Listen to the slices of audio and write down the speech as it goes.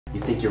You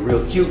think you're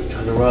real cute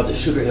trying to rob the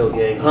Sugar Hill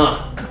gang,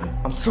 huh?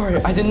 I'm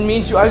sorry, I didn't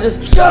mean to. I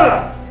just... Shut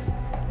up!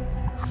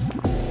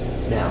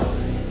 Now,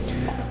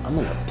 I'm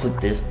gonna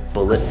put this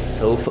bullet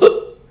so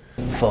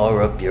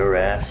far up your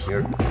ass,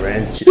 your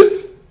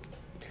grandchildren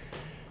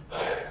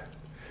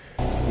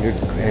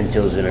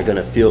are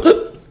gonna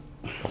feel...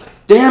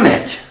 Damn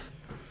it!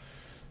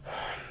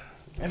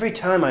 Every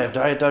time I have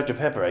Diet Dr.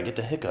 Pepper, I get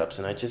the hiccups,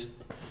 and I just...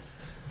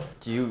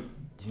 Do you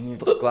need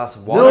a glass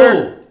of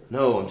water?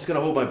 No, I'm just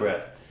gonna hold my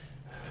breath.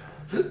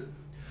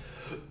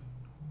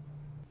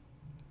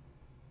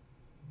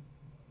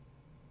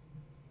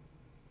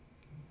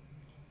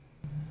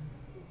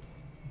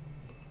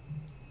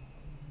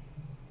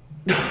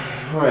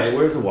 Alright,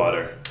 where's the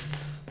water?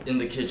 It's in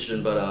the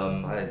kitchen, but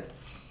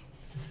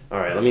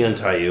Alright, let me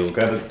untie you.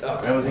 Grab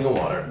a thing of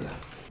water.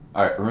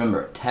 Alright,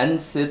 remember, 10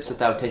 sips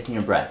without taking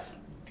a breath.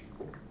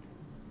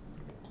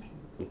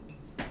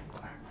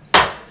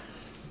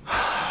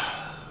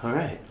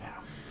 Alright.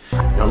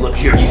 Now look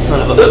here, you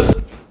son of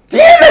a...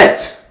 Damn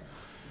it!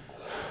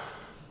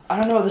 I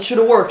don't know, that should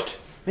have worked.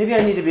 Maybe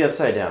I need to be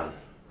upside down.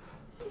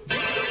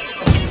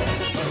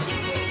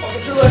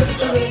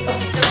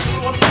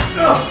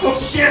 Oh,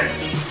 shit!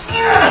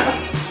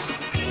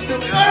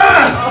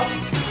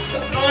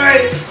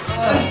 Alright!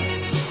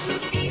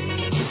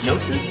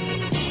 Hypnosis?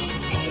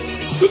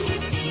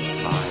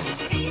 5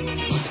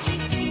 seconds.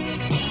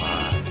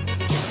 5,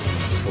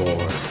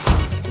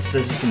 4... It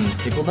says you can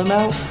tickle them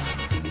out?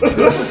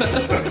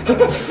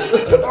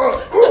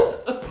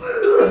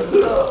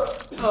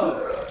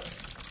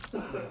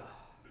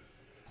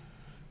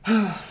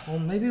 Well,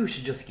 maybe we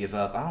should just give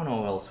up. I don't know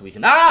what else we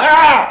can...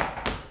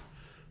 Ah!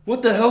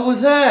 What the hell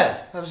was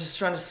that? I was just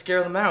trying to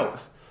scare them out.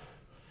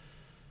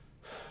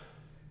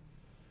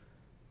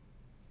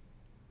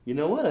 You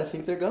know what? I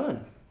think they're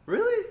gone.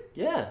 Really?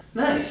 Yeah.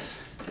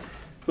 Nice.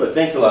 Look,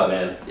 thanks a lot,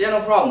 man. Yeah,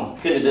 no problem.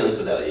 Couldn't have done this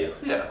without you.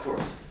 Yeah, of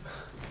course.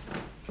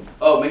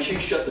 Oh, make sure you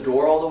shut the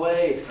door all the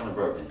way. It's kind of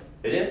broken.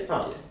 It is?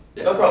 Oh,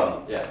 Yeah. no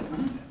problem. Yeah.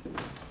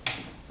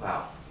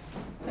 Wow.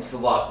 Thanks a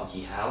lot,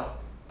 Wiki Hal.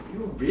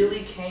 You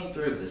really came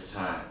through this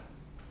time.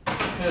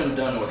 Couldn't have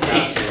done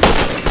without you.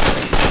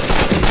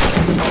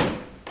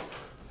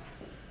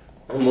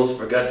 Almost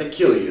forgot to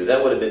kill you.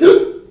 That would have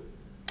been...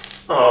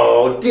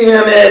 Oh,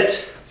 damn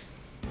it!